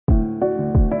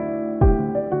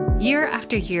Year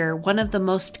after year, one of the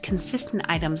most consistent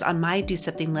items on my do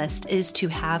something list is to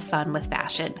have fun with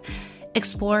fashion.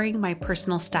 Exploring my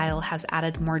personal style has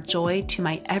added more joy to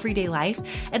my everyday life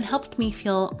and helped me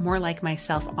feel more like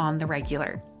myself on the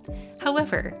regular.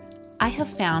 However, I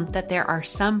have found that there are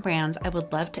some brands I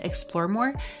would love to explore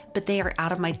more, but they are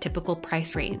out of my typical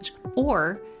price range.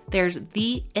 Or there's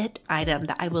the it item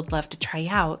that I would love to try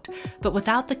out, but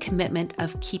without the commitment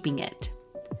of keeping it.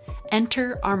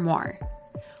 Enter Armoire.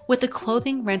 With a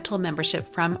clothing rental membership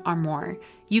from Armoire,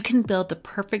 you can build the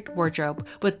perfect wardrobe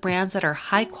with brands that are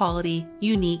high quality,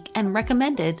 unique, and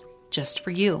recommended just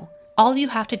for you. All you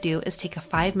have to do is take a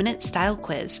 5-minute style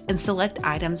quiz and select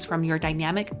items from your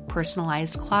dynamic,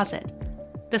 personalized closet.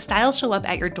 The styles show up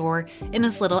at your door in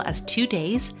as little as 2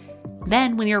 days.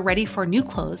 Then, when you're ready for new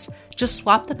clothes, just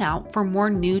swap them out for more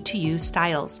new-to-you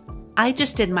styles. I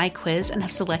just did my quiz and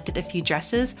have selected a few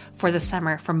dresses for the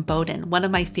summer from Boden, one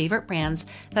of my favorite brands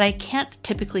that I can't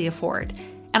typically afford.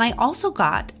 And I also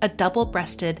got a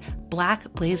double-breasted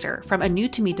black blazer from a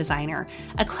new-to-me designer,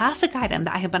 a classic item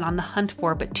that I have been on the hunt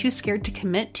for but too scared to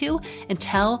commit to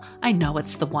until I know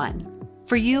it's the one.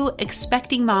 For you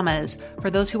expecting mamas, for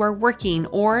those who are working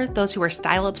or those who are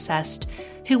style-obsessed,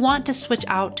 who want to switch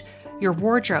out your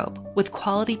wardrobe with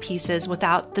quality pieces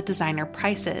without the designer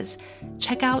prices,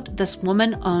 check out this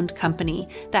woman-owned company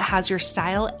that has your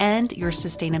style and your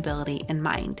sustainability in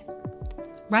mind.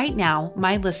 Right now,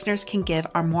 my listeners can give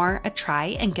Armoire a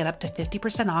try and get up to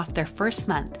 50% off their first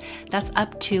month. That's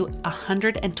up to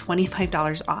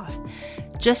 $125 off.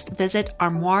 Just visit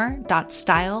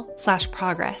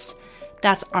armoire.style/progress.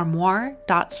 That's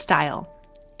armoire.style.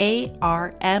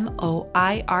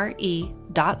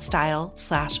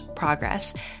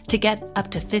 ARMOIRE.style/progress to get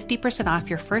up to 50% off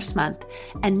your first month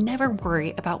and never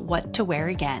worry about what to wear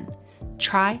again.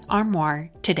 Try Armoire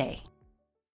today.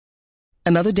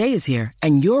 Another day is here,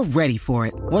 and you're ready for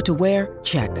it. What to wear?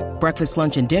 Check. Breakfast,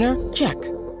 lunch, and dinner? Check.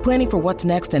 Planning for what's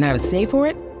next and how to save for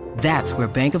it? That's where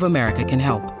Bank of America can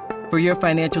help. For your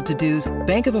financial to-dos,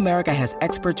 Bank of America has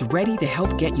experts ready to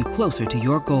help get you closer to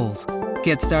your goals.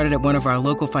 Get started at one of our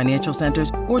local financial centers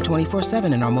or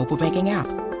 24/7 in our mobile banking app.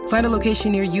 Find a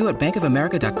location near you at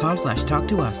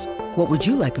bankofamerica.com/talktous. What would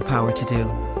you like the power to do?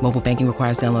 Mobile banking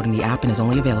requires downloading the app and is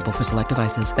only available for select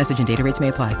devices. Message and data rates may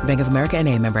apply. Bank of America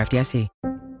N.A., member FDIC.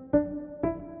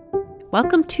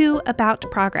 Welcome to About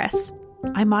Progress.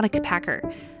 I'm Monica Packer,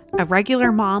 a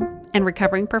regular mom and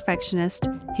recovering perfectionist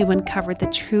who uncovered the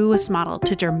truest model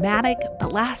to dramatic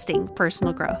but lasting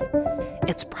personal growth.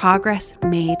 It's progress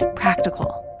made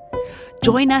practical.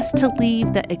 Join us to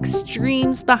leave the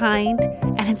extremes behind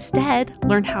and instead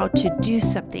learn how to do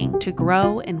something to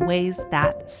grow in ways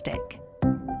that stick.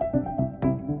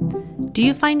 Do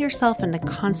you find yourself in a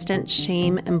constant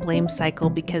shame and blame cycle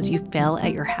because you fail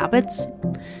at your habits?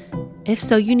 If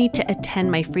so, you need to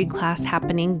attend my free class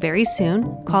happening very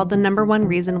soon called The #1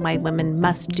 Reason Why Women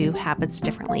Must Do Habits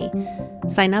Differently.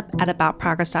 Sign up at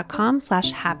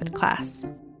aboutprogress.com/habit class.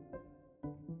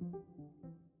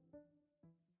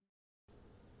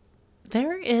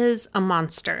 There is a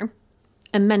monster,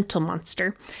 a mental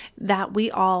monster, that we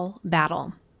all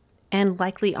battle, and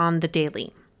likely on the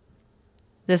daily.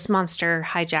 This monster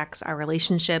hijacks our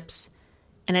relationships,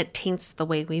 and it taints the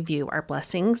way we view our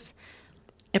blessings.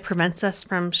 It prevents us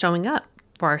from showing up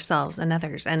for ourselves and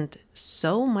others, and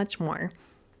so much more.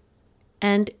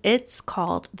 And it's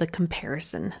called the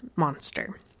comparison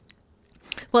monster.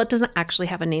 Well, it doesn't actually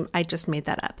have a name. I just made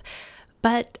that up.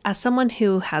 But as someone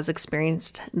who has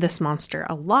experienced this monster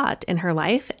a lot in her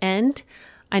life, and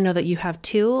I know that you have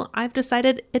too, I've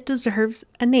decided it deserves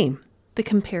a name, the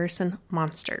comparison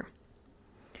monster.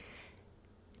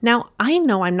 Now, I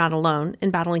know I'm not alone in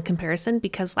battling comparison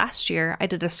because last year I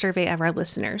did a survey of our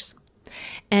listeners,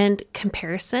 and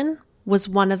comparison was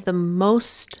one of the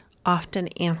most often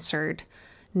answered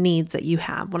needs that you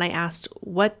have. When I asked,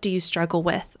 what do you struggle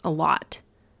with a lot?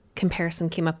 Comparison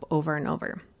came up over and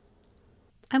over.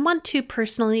 I want to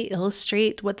personally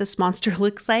illustrate what this monster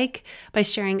looks like by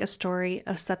sharing a story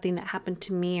of something that happened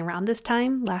to me around this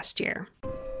time last year.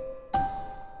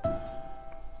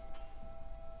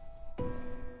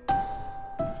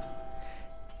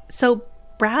 So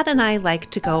Brad and I like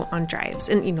to go on drives,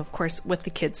 and of course with the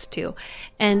kids too.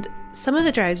 And some of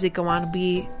the drives we go on,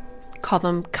 we call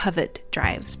them covet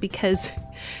drives because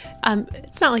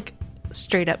it's not like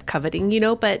straight up coveting,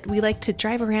 but we like to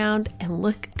drive around and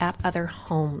look at other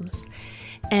homes.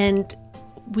 And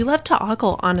we love to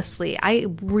ogle, honestly. I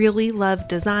really love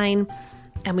design,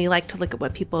 and we like to look at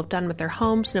what people have done with their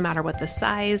homes, no matter what the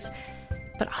size.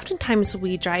 but oftentimes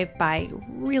we drive by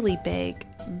really big,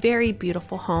 very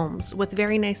beautiful homes with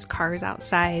very nice cars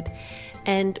outside.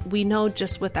 And we know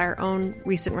just with our own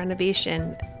recent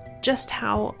renovation, just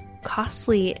how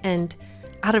costly and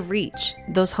out of reach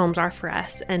those homes are for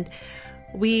us. And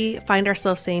we find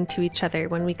ourselves saying to each other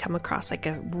when we come across like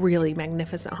a really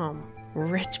magnificent home,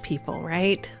 rich people,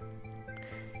 right?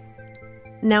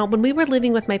 Now, when we were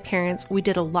living with my parents, we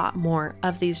did a lot more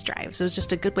of these drives. It was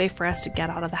just a good way for us to get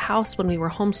out of the house when we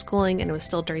were homeschooling, and it was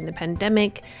still during the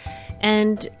pandemic.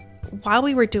 And while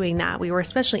we were doing that, we were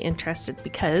especially interested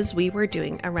because we were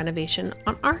doing a renovation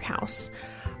on our house,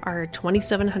 our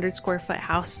 2,700 square foot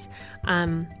house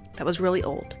that was really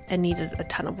old and needed a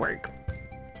ton of work.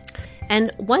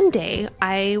 And one day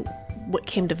I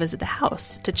came to visit the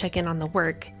house to check in on the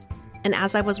work. And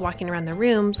as I was walking around the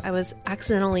rooms, I was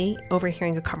accidentally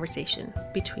overhearing a conversation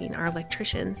between our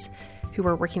electricians who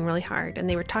were working really hard. And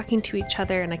they were talking to each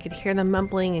other, and I could hear them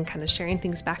mumbling and kind of sharing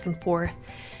things back and forth.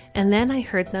 And then I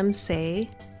heard them say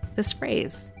this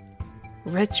phrase,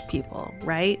 rich people,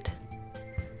 right?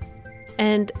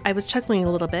 And I was chuckling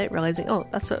a little bit, realizing, oh,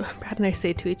 that's what Brad and I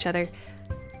say to each other.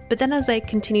 But then as I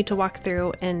continued to walk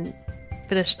through and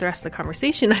finish the rest of the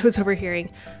conversation I was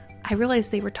overhearing, I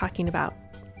realized they were talking about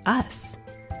us,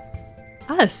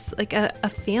 like a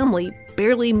family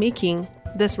barely making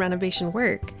this renovation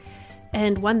work,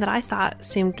 and one that I thought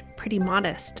seemed pretty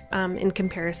modest in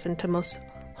comparison to most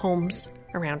homes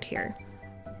around here.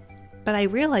 But I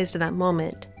realized in that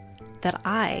moment that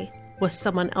I was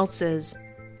someone else's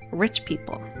rich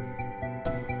people.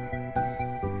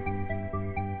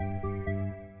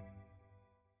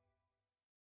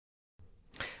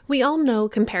 We all know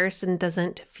comparison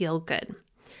doesn't feel good.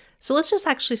 So let's just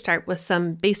actually start with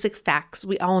some basic facts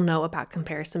we all know about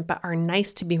comparison, but are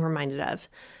nice to be reminded of.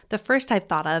 The first I've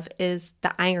thought of is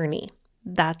the irony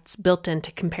that's built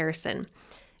into comparison,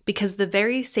 because the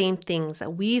very same things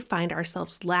that we find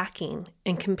ourselves lacking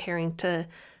in comparing to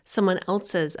someone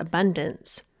else's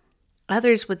abundance,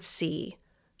 others would see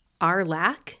our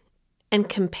lack and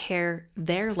compare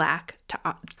their lack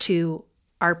to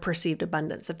our perceived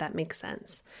abundance, if that makes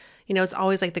sense. You know, it's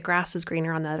always like the grass is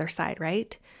greener on the other side,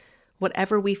 right?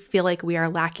 Whatever we feel like we are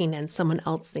lacking in, someone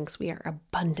else thinks we are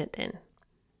abundant in.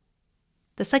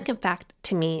 The second fact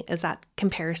to me is that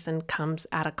comparison comes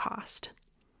at a cost.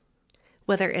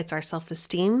 Whether it's our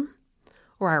self-esteem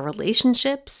or our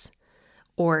relationships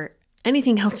or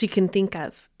anything else you can think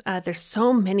of, there's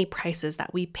so many prices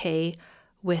that we pay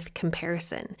with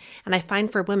comparison. And I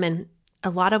find for women,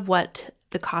 a lot of what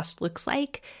the cost looks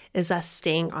like is us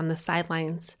staying on the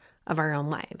sidelines of our own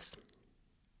lives.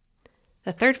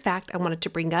 The third fact I wanted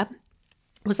to bring up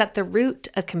was that the root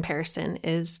of comparison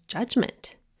is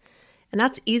judgment. And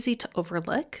that's easy to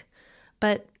overlook,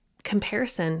 but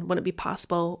comparison wouldn't be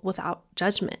possible without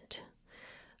judgment.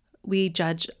 We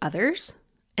judge others,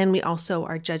 and we also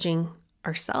are judging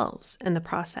ourselves in the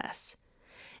process.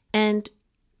 And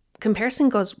comparison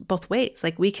goes both ways.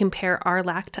 Like, we compare our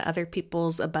lack to other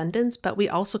people's abundance, but we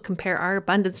also compare our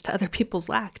abundance to other people's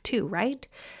lack too, right?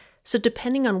 So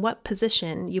depending on what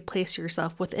position you place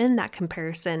yourself within that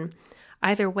comparison,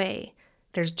 either way,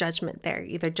 there's judgment there,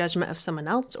 either judgment of someone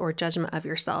else or judgment of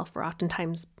yourself, or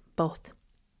oftentimes both.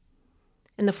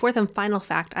 And the fourth and final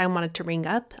fact I wanted to bring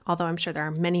up, although I'm sure there are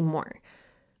many more,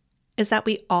 is that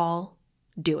we all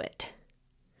do it.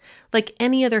 Like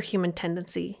any other human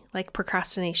tendency, like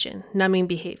procrastination, numbing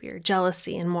behavior,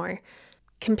 jealousy, and more,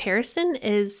 comparison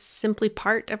is simply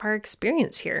part of our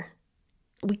experience here.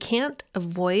 We can't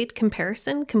avoid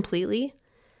comparison completely,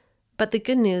 but the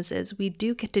good news is we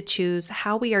do get to choose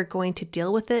how we are going to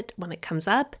deal with it when it comes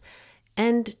up,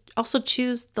 and also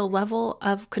choose the level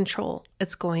of control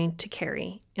it's going to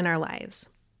carry in our lives.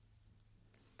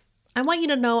 I want you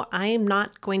to know I am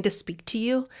not going to speak to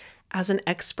you as an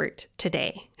expert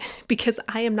today, because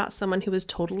I am not someone who has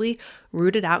totally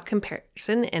rooted out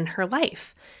comparison in her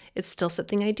life. It's still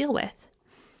something I deal with.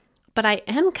 But I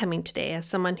am coming today as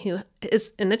someone who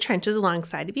is in the trenches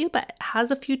alongside of you, but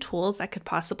has a few tools that could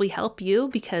possibly help you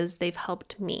because they've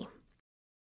helped me.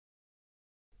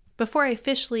 Before I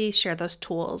officially share those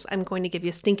tools, I'm going to give you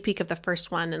a sneak peek of the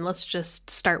first one, and let's just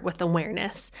start with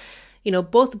awareness. You know,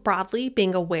 both broadly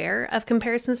being aware of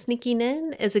comparison sneaking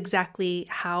in is exactly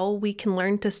how we can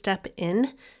learn to step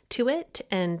in to it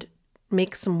and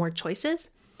make some more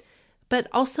choices. But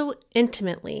also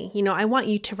intimately, you know, I want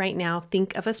you to right now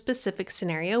think of a specific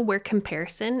scenario where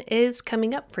comparison is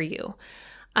coming up for you.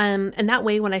 And that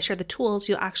way, when I share the tools,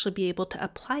 you'll actually be able to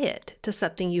apply it to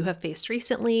something you have faced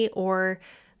recently or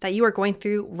that you are going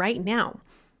through right now.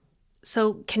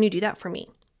 So can you do that for me?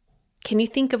 Can you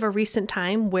think of a recent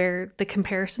time where the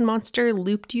comparison monster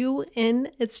looped you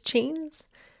in its chains?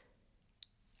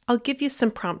 I'll give you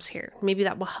some prompts here. Maybe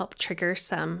that will help trigger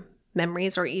some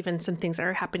memories or even some things that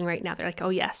are happening right now. They're like, oh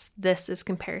yes, this is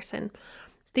comparison.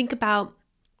 Think about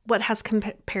what has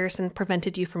comparison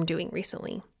prevented you from doing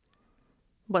recently.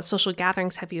 What social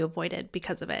gatherings have you avoided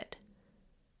because of it?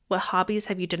 What hobbies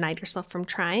have you denied yourself from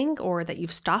trying or that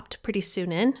you've stopped pretty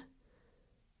soon in?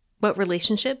 What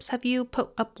relationships have you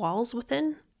put up walls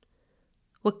within?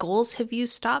 What goals have you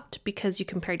stopped because you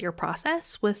compared your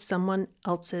process with someone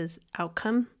else's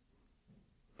outcome?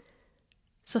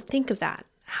 So think of that.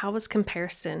 How is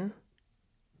comparison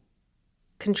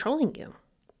controlling you?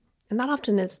 And that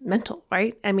often is mental,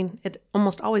 right? I mean, it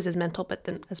almost always is mental, but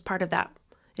then as part of that,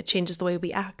 it changes the way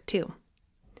we act too.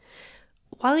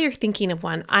 While you're thinking of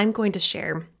one, I'm going to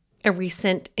share a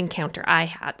recent encounter I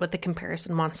had with the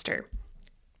comparison monster.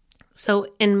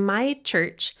 So in my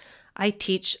church, I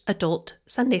teach adult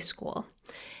Sunday school,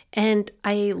 and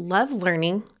I love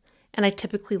learning, and I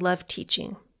typically love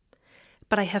teaching.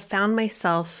 But I have found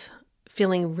myself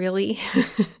feeling really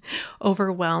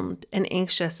overwhelmed and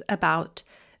anxious about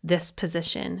this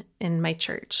position in my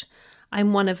church.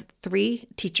 I'm one of 3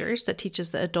 teachers that teaches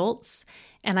the adults,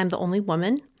 and I'm the only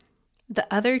woman. The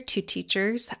other 2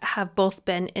 teachers have both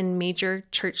been in major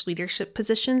church leadership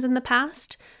positions in the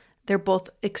past. They're both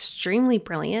extremely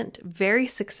brilliant, very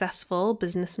successful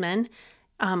businessmen.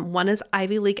 One is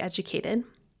Ivy League educated.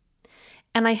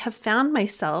 And I have found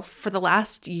myself for the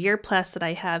last year plus that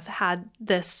I have had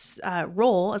this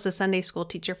role as a Sunday school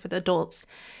teacher for the adults,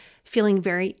 feeling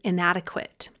very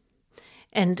inadequate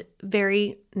and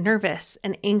very nervous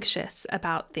and anxious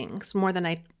about things more than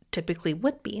I typically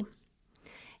would be.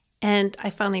 And I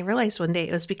finally realized one day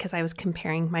it was because I was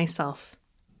comparing myself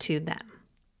to them.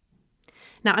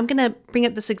 Now, I'm going to bring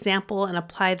up this example and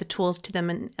apply the tools to them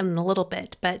in a little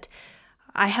bit, but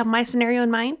I have my scenario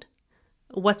in mind.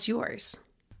 What's yours?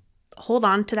 Hold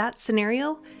on to that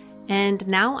scenario, and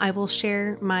now I will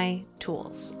share my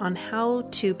tools on how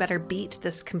to better beat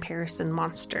this comparison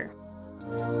monster.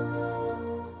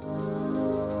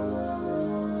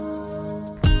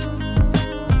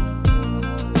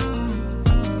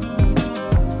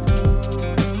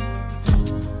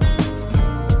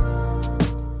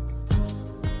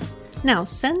 Now,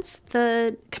 since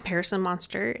the comparison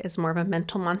monster is more of a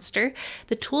mental monster,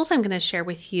 the tools I'm going to share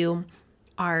with you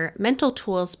are mental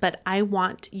tools, but I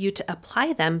want you to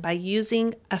apply them by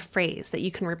using a phrase that you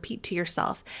can repeat to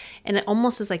yourself. And it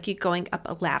almost is like you going up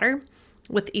a ladder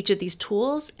with each of these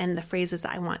tools and the phrases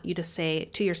that I want you to say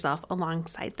to yourself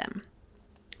alongside them.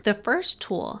 The first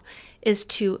tool is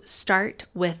to start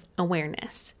with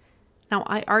awareness. Now,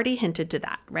 I already hinted to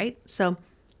that, right? So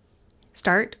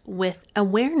start with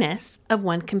awareness of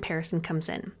when comparison comes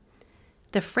in.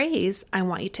 The phrase I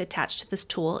want you to attach to this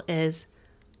tool is,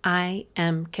 I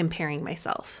am comparing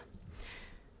myself.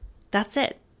 That's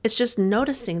it. It's just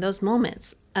noticing those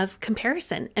moments of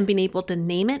comparison and being able to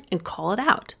name it and call it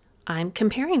out. I'm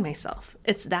comparing myself.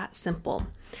 It's that simple.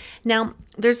 Now,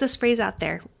 there's this phrase out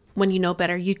there, when you know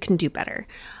better, you can do better.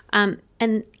 And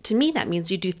to me, that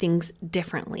means you do things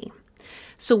differently.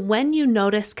 So when you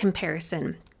notice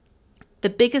comparison, the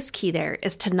biggest key there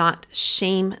is to not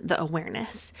shame the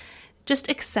awareness. Just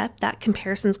accept that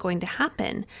comparison is going to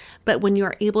happen. But when you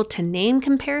are able to name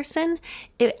comparison,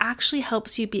 it actually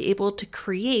helps you be able to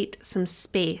create some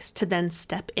space to then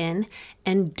step in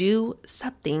and do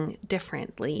something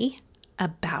differently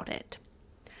about it.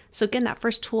 So again, that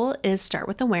first tool is start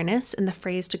with awareness, and the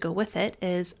phrase to go with it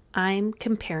is, I'm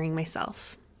comparing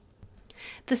myself.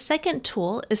 The second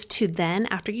tool is to then,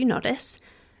 after you notice,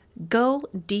 go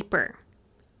deeper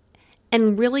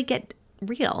and really get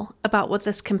real about what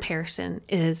this comparison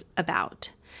is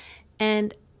about.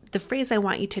 And the phrase I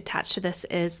want you to attach to this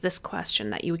is this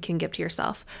question that you can give to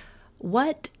yourself.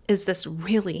 What is this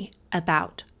really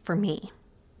about for me?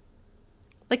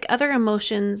 Like other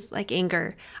emotions, like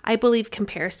anger, I believe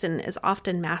comparison is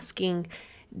often masking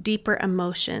deeper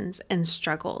emotions and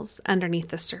struggles underneath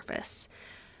the surface.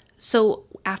 So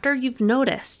after you've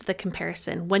noticed the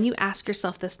comparison, when you ask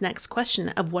yourself this next question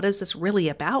of what is this really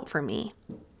about for me,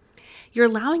 you're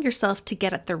allowing yourself to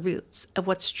get at the roots of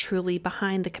what's truly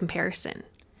behind the comparison.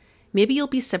 Maybe you'll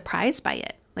be surprised by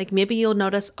it. Like maybe you'll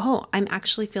notice, oh, I'm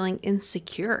actually feeling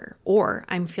insecure, or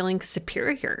I'm feeling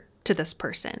superior to this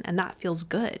person, and that feels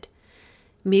good.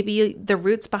 Maybe the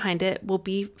roots behind it will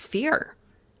be fear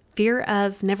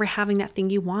of never having that thing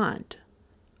you want,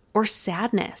 or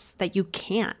sadness that you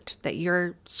can't, that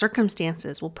your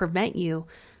circumstances will prevent you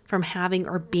from having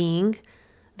or being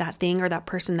that thing or that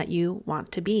person that you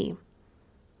want to be.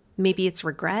 Maybe it's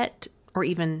regret or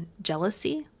even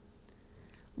jealousy?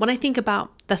 When I think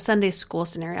about the Sunday school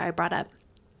scenario I brought up,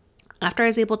 after I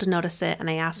was able to notice it and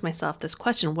I asked myself this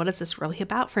question, what is this really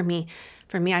about for me?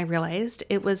 For me, I realized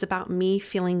it was about me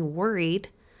feeling worried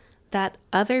that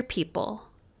other people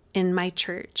in my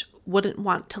church wouldn't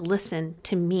want to listen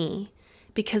to me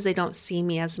because they don't see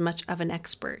me as much of an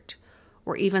expert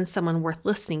or even someone worth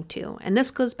listening to. And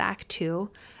this goes back to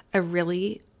a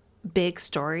really big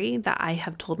story that I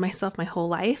have told myself my whole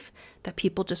life, that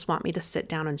people just want me to sit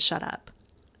down and shut up.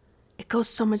 It goes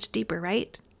so much deeper,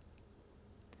 right?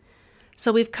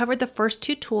 So we've covered the first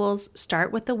two tools: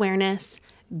 start with awareness,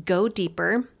 go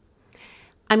deeper.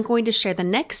 I'm going to share the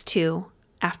next two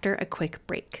after a quick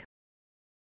break.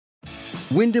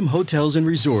 Wyndham Hotels and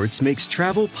Resorts makes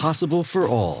travel possible for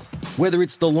all. Whether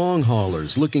it's the long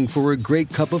haulers looking for a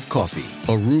great cup of coffee,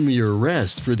 a roomier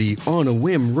rest for the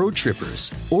on-a-whim road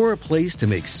trippers, or a place to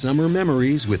make summer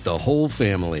memories with the whole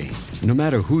family. No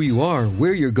matter who you are,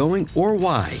 where you're going, or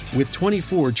why, with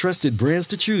 24 trusted brands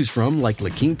to choose from like La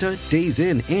Quinta, Days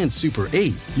Inn, and Super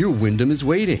 8, your Wyndham is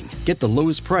waiting. Get the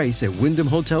lowest price at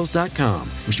WyndhamHotels.com.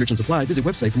 Restrictions apply. Visit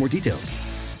website for more details.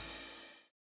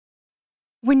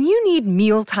 When you need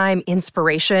mealtime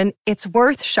inspiration, it's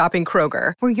worth shopping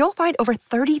Kroger, where you'll find over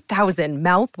 30,000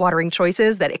 mouth-watering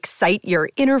choices that excite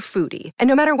your inner foodie. And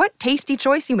no matter what tasty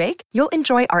choice you make, you'll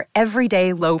enjoy our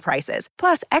everyday low prices,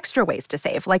 plus extra ways to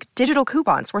save, like digital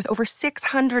coupons worth over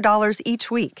 $600 each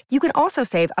week. You can also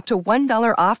save up to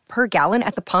 $1 off per gallon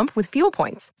at the pump with fuel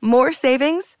points. More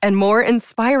savings and more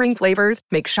inspiring flavors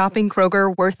make shopping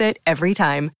Kroger worth it every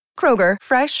time. Kroger,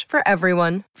 fresh for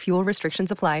everyone. Fuel restrictions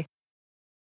apply.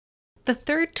 The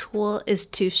third tool is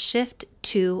to shift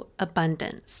to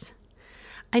abundance.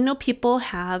 I know people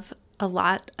have a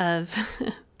lot of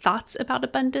thoughts about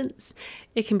abundance.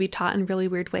 It can be taught in really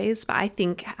weird ways, but I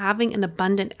think having an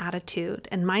abundant attitude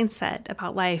and mindset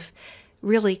about life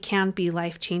really can be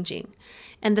life-changing.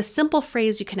 And the simple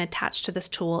phrase you can attach to this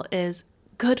tool is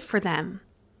good for them.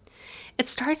 It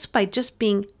starts by just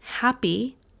being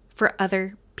happy for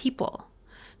other people.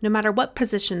 No matter what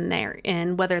position they're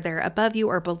in, whether they're above you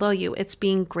or below you, it's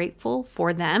being grateful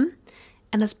for them.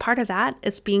 And as part of that,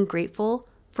 it's being grateful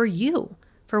for you,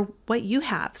 for what you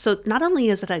have. So not only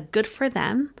is it a good for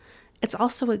them, it's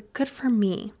also a good for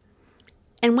me.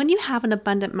 And when you have an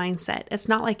abundant mindset, it's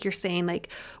not like you're saying like,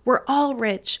 we're all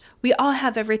rich, we all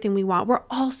have everything we want, we're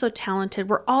all so talented,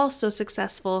 we're all so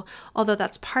successful, although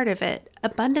that's part of it.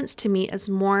 Abundance to me is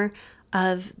more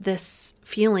of this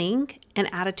feeling and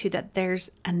attitude that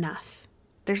there's enough.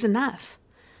 There's enough.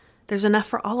 There's enough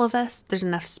for all of us. There's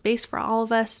enough space for all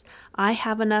of us. I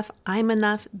have enough. I'm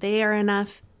enough. They are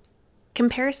enough.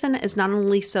 Comparison is not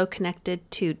only so connected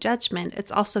to judgment,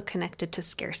 it's also connected to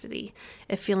scarcity.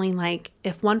 If feeling like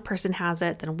if one person has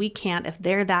it, then we can't. If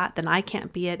they're that, then I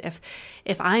can't be it.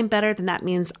 If I'm better, then that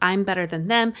means I'm better than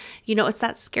them. You know, it's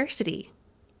that scarcity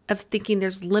of thinking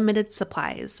there's limited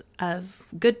supplies of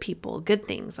good people, good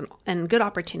things, and good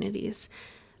opportunities.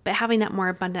 But having that more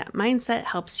abundant mindset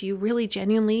helps you really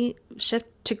genuinely shift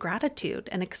to gratitude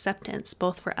and acceptance,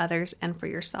 both for others and for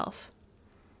yourself.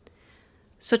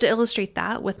 So to illustrate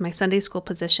that with my Sunday school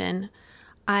position,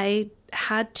 I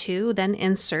had to then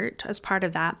insert as part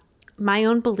of that my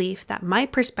own belief that my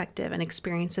perspective and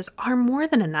experiences are more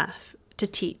than enough to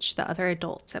teach the other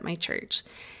adults at my church,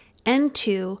 and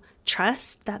to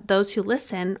trust that those who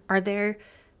listen are there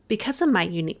because of my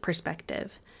unique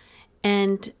perspective.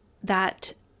 And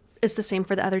that is the same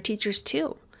for the other teachers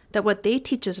too, that what they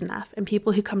teach is enough, and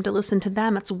people who come to listen to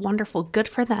them, it's wonderful, good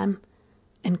for them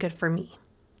and good for me.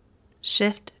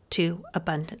 Shift to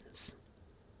abundance.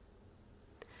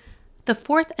 The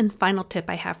fourth and final tip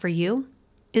I have for you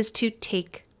is to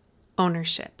take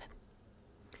ownership.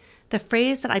 The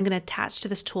phrase that I'm going to attach to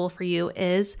this tool for you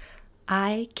is,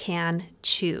 I can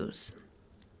choose.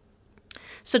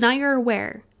 So now you're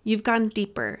aware, you've gone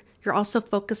deeper. You're also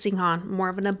focusing on more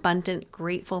of an abundant,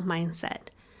 grateful mindset.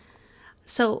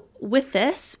 So with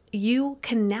this, you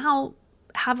can now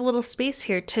have a little space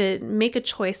here to make a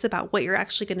choice about what you're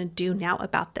actually going to do now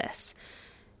about this.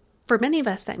 For many of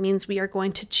us, that means we are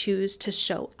going to choose to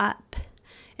show up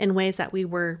in ways that we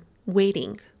were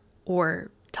waiting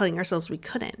or telling ourselves we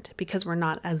couldn't because we're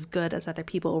not as good as other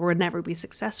people, or we'll never be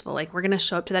successful. Like we're going to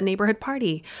show up to that neighborhood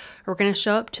party, or we're going to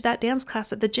show up to that dance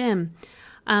class at the gym.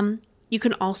 You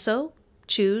can also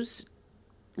choose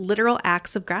literal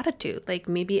acts of gratitude, like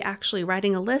maybe actually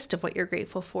writing a list of what you're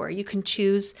grateful for. You can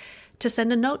choose to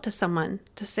send a note to someone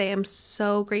to say, I'm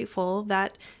so grateful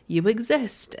that you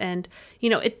exist. And, you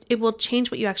know, it will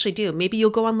change what you actually do. Maybe you'll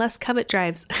go on less covet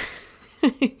drives.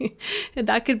 And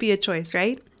that could be a choice,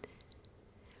 right?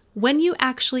 When you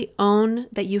actually own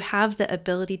that you have the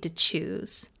ability to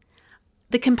choose,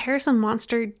 the comparison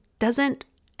monster doesn't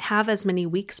have as many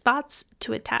weak spots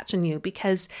to attach on you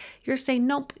because you're saying,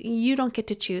 nope, you don't get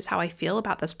to choose how I feel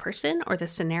about this person or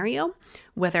this scenario,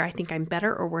 whether I think I'm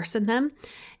better or worse than them.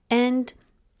 And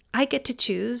I get to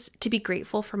choose to be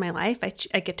grateful for my life. I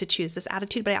get to choose this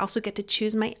attitude, but I also get to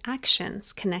choose my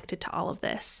actions connected to all of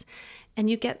this. And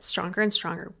you get stronger and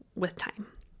stronger with time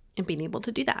and being able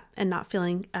to do that and not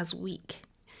feeling as weak.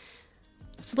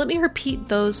 So let me repeat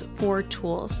those 4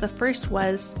 tools. The first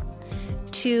was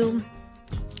to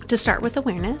start with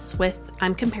awareness with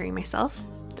I'm comparing myself.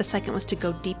 The second was to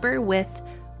go deeper with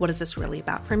what is this really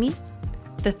about for me?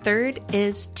 The third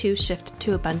is to shift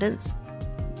to abundance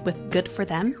with good for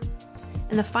them.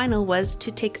 And the final was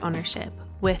to take ownership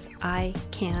with I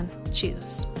can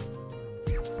choose.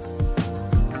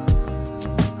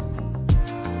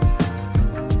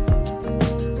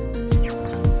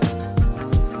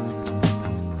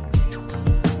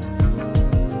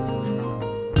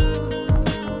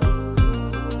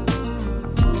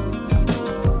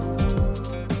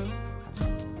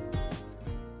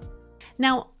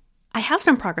 Now, I have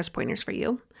some progress pointers for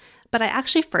you, but I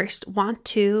actually first want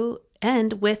to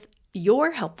end with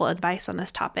your helpful advice on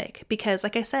this topic because,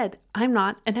 like I said, I'm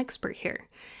not an expert here.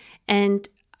 And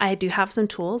I do have some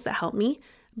tools that help me,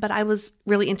 but I was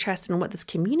really interested in what this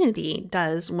community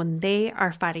does when they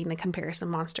are fighting the comparison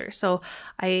monster. So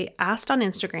I asked on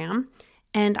Instagram,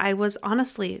 and I was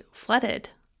honestly flooded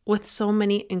with so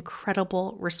many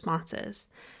incredible responses.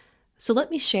 So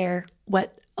let me share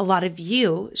what a lot of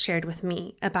you shared with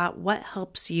me about what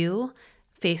helps you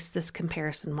face this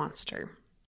comparison monster.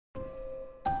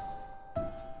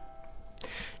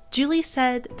 Julie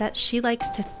said that she likes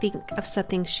to think of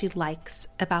something she likes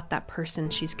about that person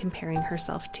she's comparing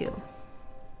herself to.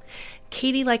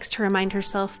 Katie likes to remind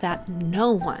herself that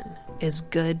no one is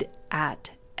good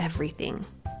at everything.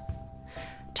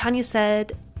 Tanya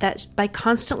said that by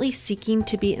constantly seeking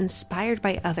to be inspired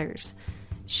by others,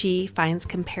 she finds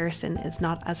comparison is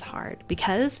not as hard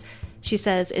because, she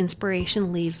says,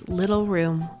 inspiration leaves little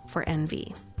room for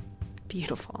envy.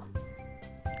 Beautiful.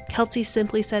 Kelsey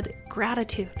simply said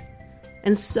gratitude.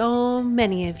 And so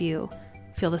many of you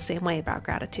feel the same way about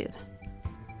gratitude.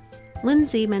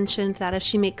 Lindsay mentioned that if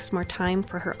she makes more time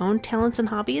for her own talents and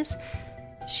hobbies,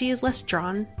 she is less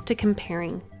drawn to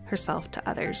comparing herself to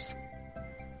others.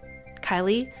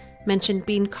 Kylie mentioned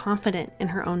being confident in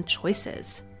her own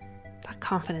choices. That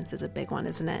confidence is a big one,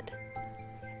 isn't it?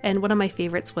 And one of my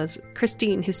favorites was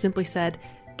Christine, who simply said,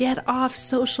 "Get off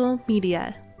social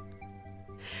media."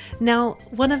 Now,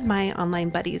 one of my online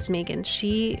buddies, Megan,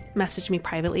 she messaged me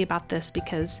privately about this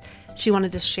because she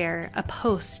wanted to share a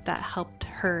post that helped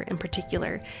her in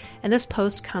particular. And this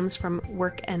post comes from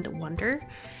Work and Wonder.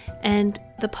 And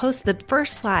the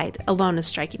first slide alone is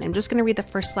striking. I'm just going to read the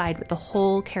first slide, but the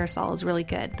whole carousel is really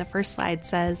good. The first slide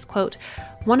says, quote,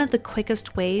 "One of the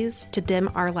quickest ways to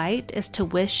dim our light is to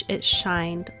wish it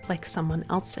shined like someone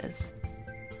else's."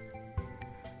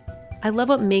 I love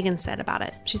what Megan said about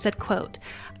it. She said, quote,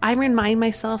 "I remind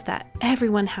myself that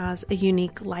everyone has a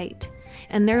unique light,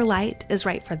 and their light is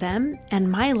right for them,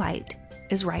 and my light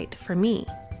is right for me.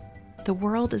 The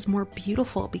world is more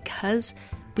beautiful because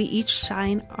we each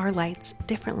shine our lights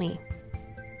differently.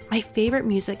 My favorite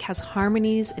music has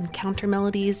harmonies and counter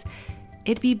melodies.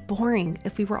 It'd be boring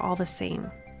if we were all the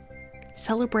same.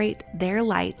 Celebrate their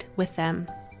light with them,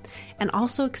 and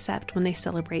also accept when they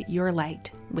celebrate your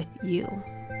light with you."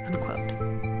 Unquote.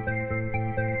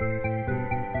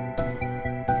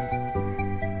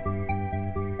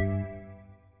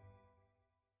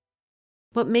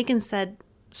 What Megan said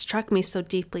struck me so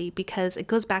deeply because it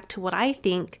goes back to what I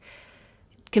think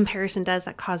comparison does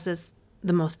that causes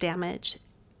the most damage.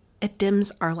 It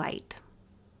dims our light.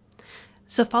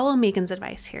 So follow Megan's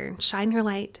advice here. Shine your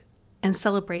light and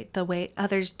celebrate the way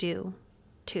others do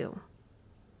too.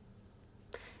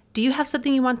 Do you have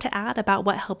something you want to add about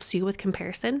what helps you with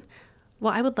comparison?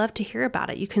 Well, I would love to hear about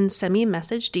it. You can send me a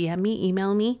message, DM me,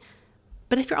 email me.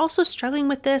 But if you're also struggling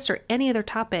with this or any other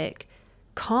topic,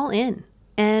 call in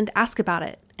and ask about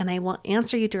it, and I will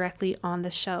answer you directly on the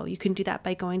show. You can do that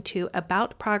by going to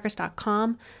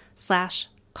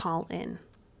aboutprogress.com/call-in.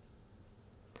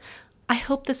 I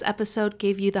hope this episode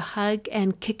gave you the hug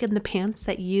and kick in the pants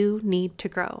that you need to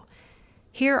grow.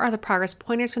 Here are the progress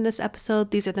pointers from this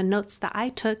episode. These are the notes that I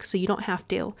took so you don't have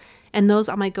to. And those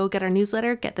on my Go Getter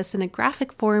newsletter get this in a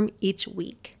graphic form each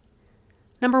week.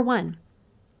 Number 1,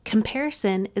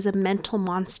 comparison is a mental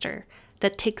monster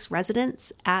that takes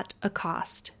residence at a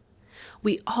cost.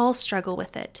 We all struggle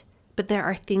with it, but there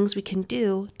are things we can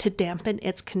do to dampen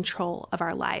its control of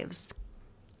our lives.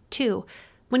 2,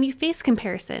 when you face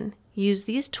comparison, use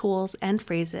these tools and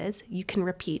phrases you can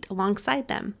repeat alongside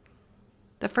them.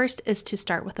 The first is to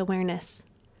start with awareness.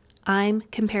 I'm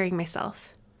comparing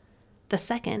myself. The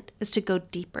second is to go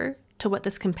deeper to what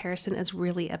this comparison is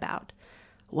really about.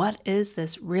 What is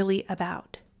this really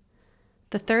about?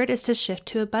 The third is to shift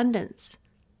to abundance.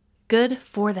 Good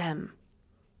for them.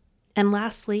 And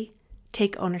lastly,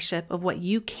 take ownership of what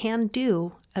you can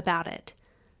do about it.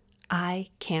 I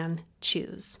can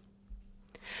choose.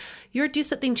 Your Do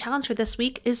Something challenge for this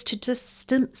week is to just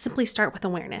simply start with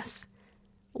awareness.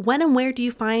 When and where do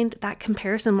you find that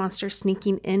comparison monster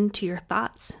sneaking into your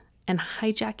thoughts and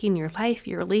hijacking your life,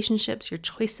 your relationships, your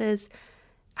choices?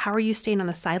 How are you staying on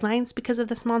the sidelines because of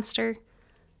this monster?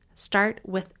 Start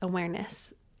with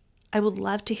awareness. I would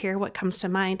love to hear what comes to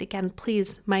mind. Again,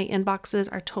 please, my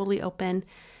inboxes are totally open,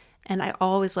 and I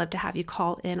always love to have you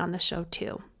call in on the show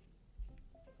too.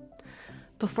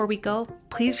 Before we go,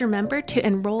 please remember to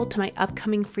enroll to my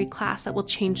upcoming free class that will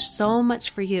change so much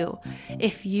for you.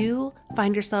 If you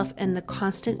find yourself in the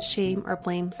constant shame or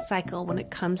blame cycle when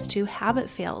it comes to habit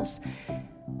fails,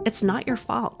 it's not your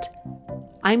fault.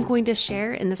 I'm going to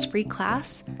share in this free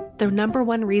class the number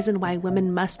one reason why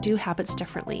women must do habits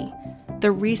differently,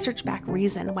 the research-backed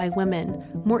reason why women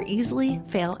more easily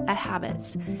fail at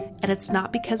habits. And it's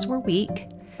not because we're weak,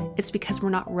 it's because we're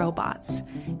not robots.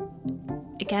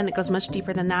 Again, it goes much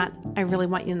deeper than that. I really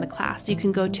want you in the class. You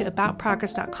can go to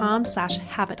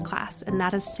aboutprogress.com/habit class, and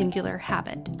that is singular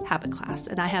habit class.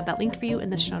 And I have that linked for you in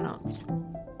the show notes.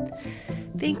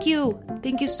 Thank you.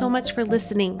 Thank you so much for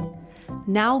listening.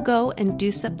 Now go and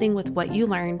do something with what you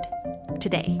learned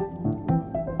today.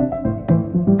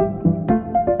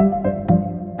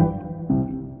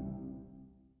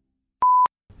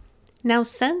 Now,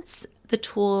 since the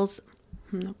tools...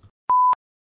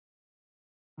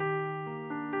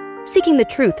 Seeking the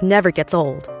truth never gets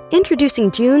old.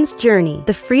 Introducing June's Journey,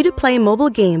 the free-to-play mobile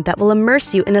game that will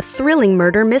immerse you in a thrilling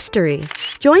murder mystery.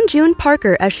 Join June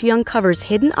Parker as she uncovers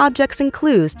hidden objects and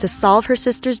clues to solve her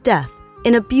sister's death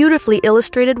in a beautifully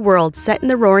illustrated world set in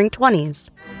the Roaring '20s.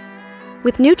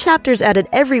 With new chapters added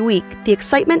every week, the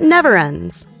excitement never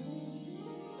ends.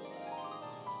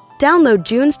 Download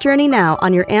June's Journey now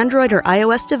on your Android or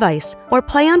iOS device, or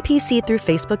play on PC through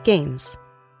Facebook Games.